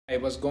Hey,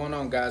 what's going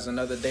on, guys?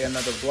 Another day,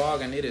 another vlog,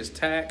 and it is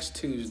Tax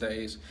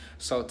Tuesdays.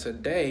 So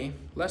today,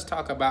 let's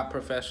talk about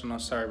professional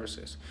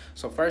services.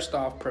 So first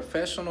off,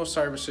 professional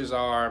services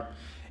are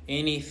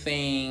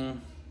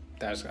anything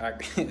that's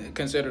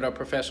considered a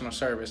professional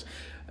service.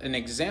 An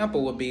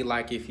example would be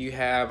like if you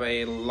have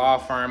a law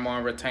firm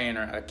on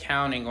retainer,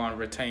 accounting on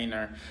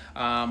retainer,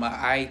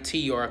 a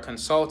IT or a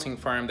consulting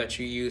firm that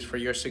you use for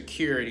your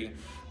security.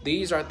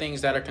 These are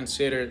things that are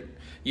considered,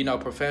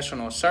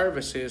 professional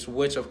services,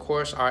 which of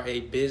course are a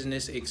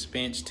business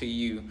expense to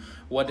you.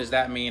 What does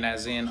that mean?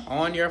 As in,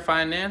 on your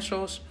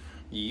financials,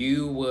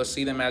 you will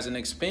see them as an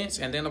expense.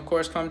 And then of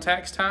course, come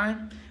tax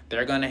time,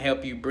 they're going to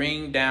help you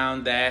bring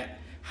down that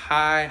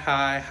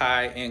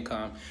high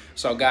income.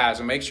 So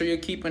guys, make sure you're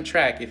keeping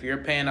track. If you're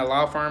paying a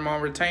law firm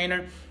on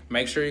retainer,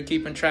 make sure you're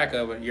keeping track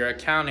of it. Your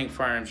accounting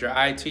firms, your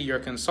IT, your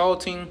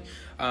consulting,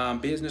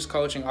 business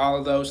coaching, all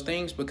of those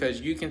things,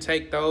 because you can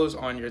take those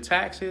on your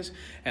taxes,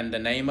 and the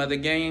name of the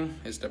game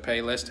is to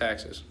pay less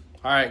taxes.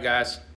 All right, guys.